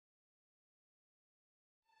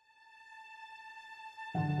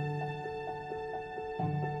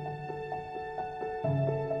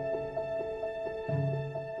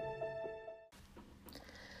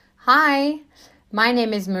Hi, my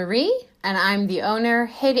name is Marie and I'm the owner,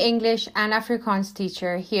 head English and Afrikaans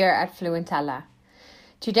teacher here at Fluentella.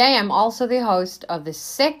 Today I'm also the host of the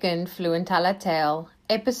second Fluentella Tale,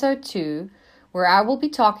 episode 2, where I will be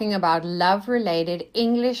talking about love-related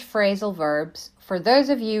English phrasal verbs for those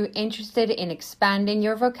of you interested in expanding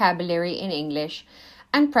your vocabulary in English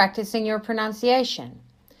and practicing your pronunciation.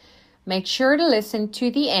 Make sure to listen to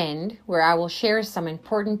the end where I will share some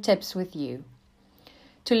important tips with you.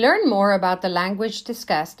 To learn more about the language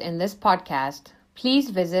discussed in this podcast,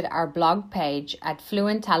 please visit our blog page at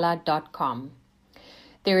fluentella.com.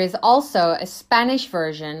 There is also a Spanish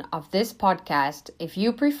version of this podcast if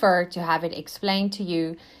you prefer to have it explained to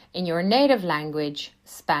you in your native language,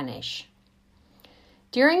 Spanish.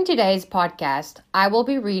 During today's podcast, I will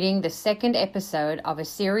be reading the second episode of a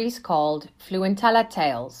series called Fluentella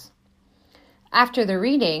Tales. After the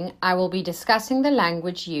reading, I will be discussing the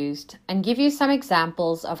language used and give you some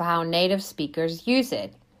examples of how native speakers use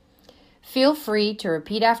it. Feel free to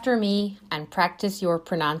repeat after me and practice your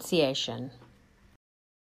pronunciation.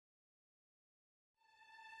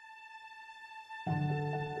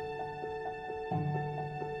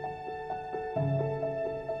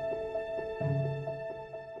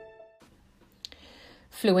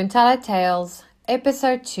 Fluentella Tales,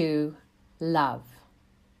 Episode 2, Love.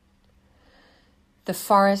 The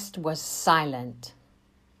forest was silent.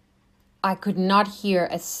 I could not hear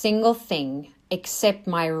a single thing except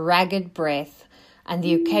my ragged breath and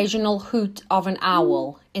the occasional hoot of an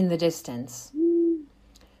owl in the distance.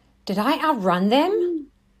 Did I outrun them?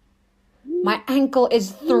 My ankle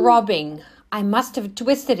is throbbing. I must have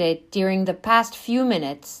twisted it during the past few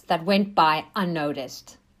minutes that went by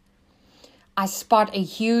unnoticed. I spot a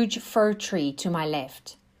huge fir tree to my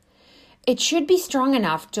left. It should be strong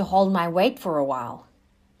enough to hold my weight for a while.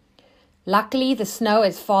 Luckily, the snow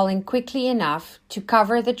is falling quickly enough to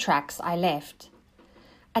cover the tracks I left.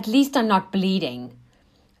 At least I'm not bleeding.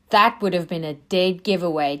 That would have been a dead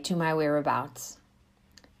giveaway to my whereabouts.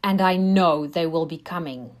 And I know they will be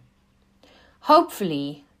coming.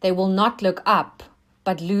 Hopefully, they will not look up,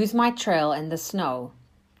 but lose my trail in the snow.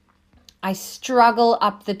 I struggle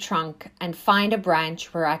up the trunk and find a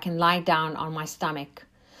branch where I can lie down on my stomach.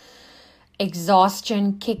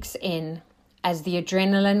 Exhaustion kicks in as the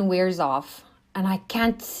adrenaline wears off, and I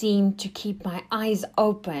can't seem to keep my eyes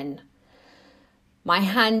open. My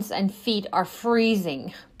hands and feet are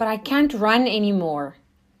freezing, but I can't run anymore.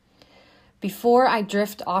 Before I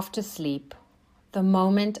drift off to sleep, the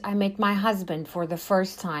moment I meet my husband for the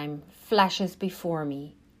first time flashes before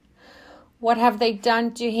me. What have they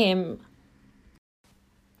done to him?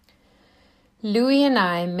 Louis and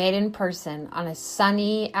I met in person on a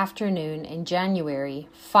sunny afternoon in January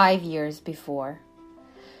 5 years before.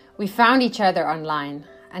 We found each other online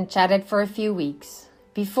and chatted for a few weeks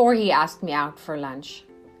before he asked me out for lunch.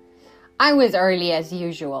 I was early as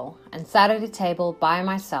usual and sat at a table by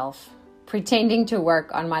myself, pretending to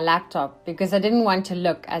work on my laptop because I didn't want to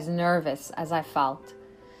look as nervous as I felt.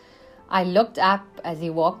 I looked up as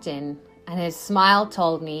he walked in, and his smile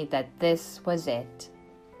told me that this was it.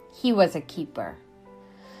 He was a keeper.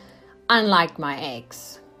 Unlike my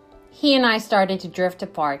ex, he and I started to drift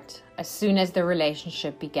apart as soon as the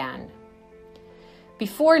relationship began.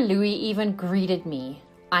 Before Louis even greeted me,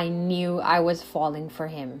 I knew I was falling for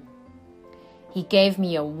him. He gave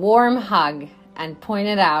me a warm hug and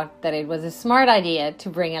pointed out that it was a smart idea to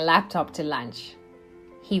bring a laptop to lunch.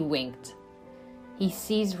 He winked. He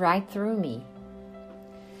sees right through me.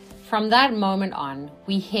 From that moment on,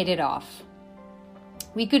 we hit it off.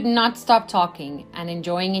 We could not stop talking and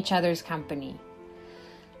enjoying each other's company.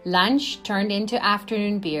 Lunch turned into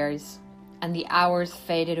afternoon beers, and the hours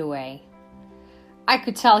faded away. I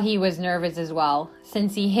could tell he was nervous as well,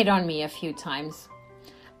 since he hit on me a few times.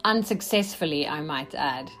 Unsuccessfully, I might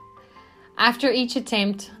add. After each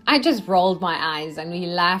attempt, I just rolled my eyes and we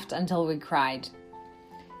laughed until we cried.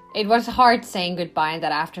 It was hard saying goodbye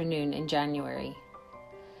that afternoon in January.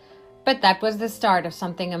 But that was the start of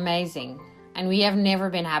something amazing, and we have never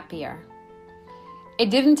been happier. It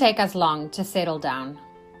didn't take us long to settle down.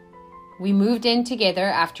 We moved in together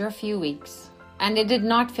after a few weeks, and it did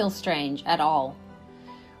not feel strange at all.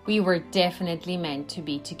 We were definitely meant to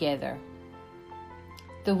be together.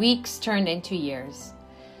 The weeks turned into years.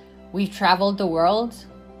 We've traveled the world,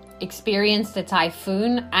 experienced a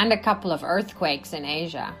typhoon and a couple of earthquakes in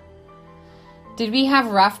Asia. Did we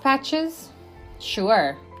have rough patches?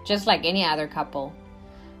 Sure, just like any other couple.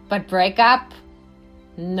 But break up?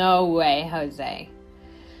 No way, Jose.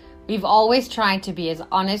 We've always tried to be as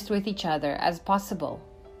honest with each other as possible.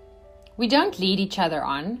 We don't lead each other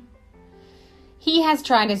on. He has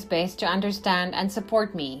tried his best to understand and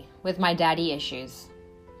support me, with my daddy issues.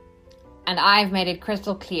 And I've made it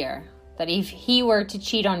crystal clear that if he were to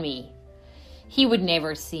cheat on me, he would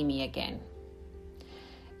never see me again.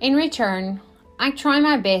 In return, I try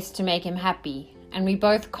my best to make him happy, and we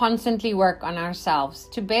both constantly work on ourselves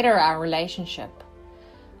to better our relationship.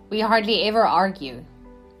 We hardly ever argue.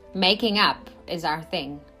 Making up is our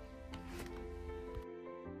thing.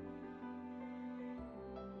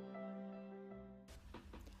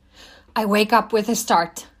 I wake up with a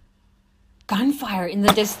start. Gunfire in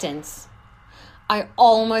the distance. I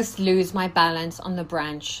almost lose my balance on the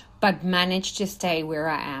branch, but manage to stay where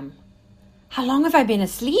I am. How long have I been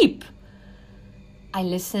asleep? I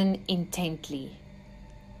listen intently.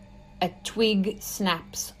 A twig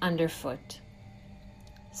snaps underfoot.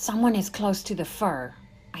 Someone is close to the fur.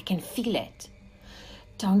 I can feel it.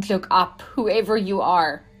 Don't look up, whoever you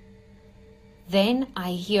are. Then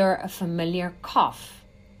I hear a familiar cough,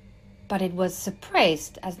 but it was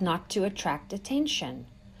suppressed as not to attract attention.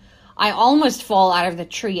 I almost fall out of the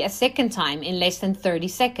tree a second time in less than 30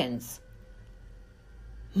 seconds.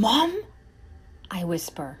 Mom? I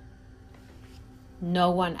whisper.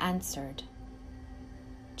 No one answered.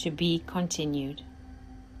 To be continued.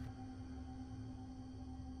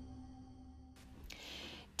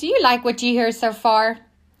 Do you like what you hear so far?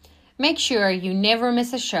 Make sure you never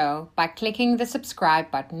miss a show by clicking the subscribe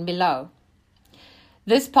button below.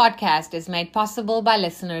 This podcast is made possible by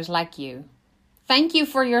listeners like you. Thank you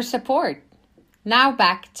for your support. Now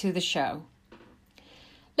back to the show.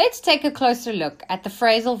 Let's take a closer look at the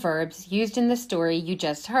phrasal verbs used in the story you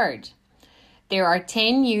just heard. There are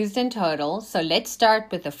 10 used in total, so let's start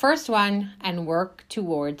with the first one and work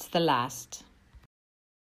towards the last.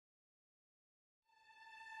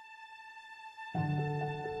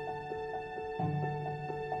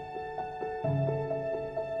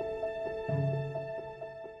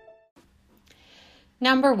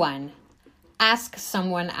 Number 1. Ask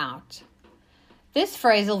someone out. This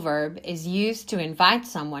phrasal verb is used to invite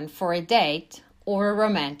someone for a date or a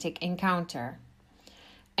romantic encounter.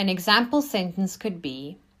 An example sentence could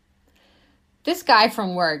be, this guy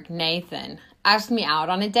from work, Nathan, asked me out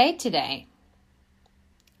on a date today.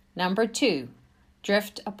 Number 2.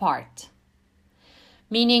 Drift apart.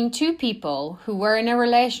 Meaning two people who were in a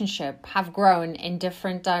relationship have grown in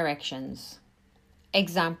different directions.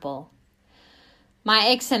 Example. My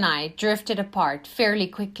ex and I drifted apart fairly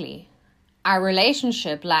quickly. Our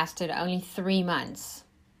relationship lasted only 3 months.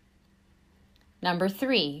 Number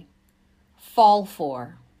 3. Fall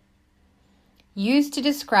for. Used to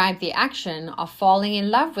describe the action of falling in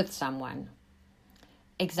love with someone.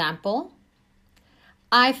 Example.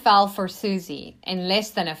 I fell for Susie in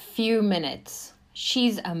less than a few minutes.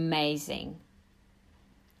 She's amazing.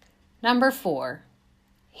 Number 4.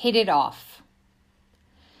 Hit it off.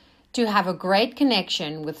 To have a great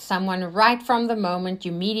connection with someone right from the moment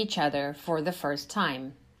you meet each other for the first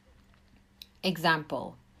time.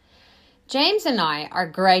 Example. James and I are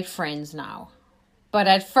great friends now, but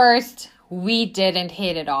at first we didn't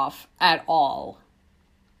hit it off at all.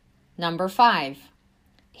 Number 5.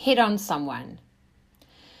 Hit on someone.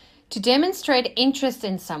 To demonstrate interest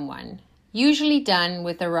in someone, usually done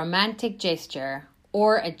with a romantic gesture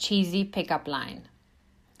or a cheesy pickup line.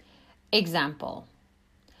 Example.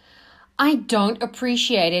 I don't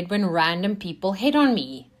appreciate it when random people hit on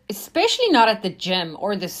me, especially not at the gym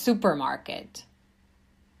or the supermarket.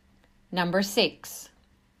 Number 6.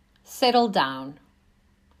 Settle down.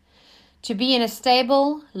 To be in a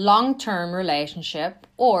stable, long-term relationship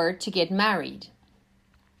or to get married.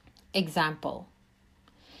 Example.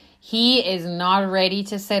 He is not ready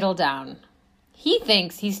to settle down. He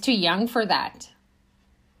thinks he's too young for that.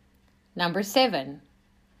 Number 7.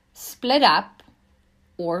 Split up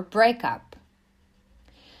or break up.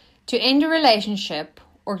 To end a relationship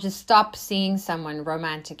or to stop seeing someone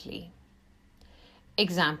romantically.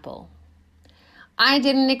 Example. I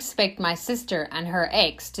didn't expect my sister and her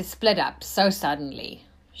ex to split up so suddenly.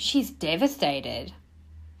 She's devastated.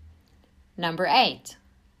 Number 8.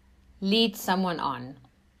 Lead someone on.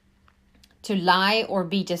 To lie or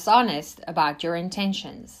be dishonest about your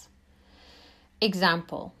intentions.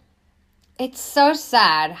 Example. It's so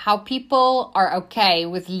sad how people are okay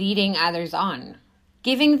with leading others on,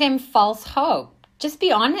 giving them false hope. Just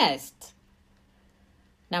be honest.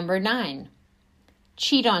 Number 9.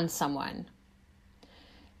 Cheat on someone.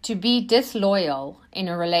 To be disloyal in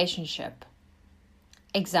a relationship.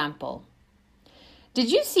 Example.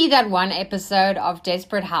 Did you see that one episode of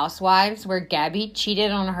Desperate Housewives where Gabby cheated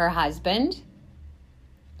on her husband?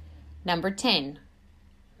 Number 10.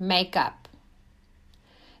 Make up.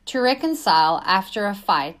 To reconcile after a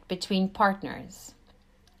fight between partners.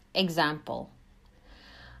 Example.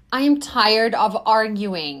 I am tired of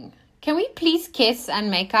arguing. Can we please kiss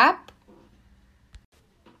and make up?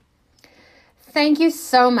 Thank you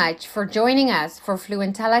so much for joining us for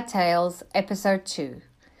Fluentella Tales Episode 2.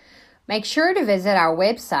 Make sure to visit our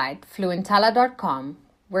website, fluentella.com,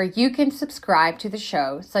 where you can subscribe to the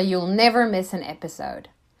show so you'll never miss an episode.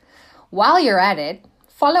 While you're at it,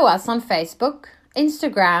 follow us on Facebook,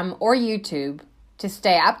 Instagram, or YouTube to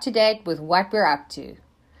stay up to date with what we're up to.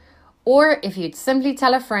 Or if you'd simply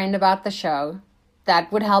tell a friend about the show,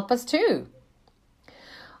 that would help us too.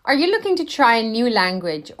 Are you looking to try a new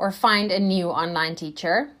language or find a new online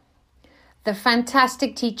teacher? The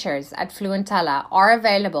fantastic teachers at Fluentella are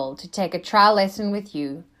available to take a trial lesson with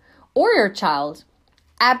you or your child,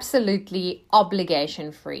 absolutely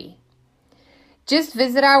obligation-free. Just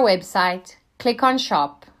visit our website, click on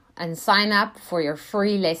Shop, and sign up for your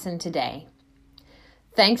free lesson today.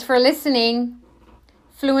 Thanks for listening.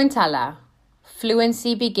 Fluentella.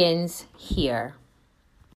 Fluency begins here.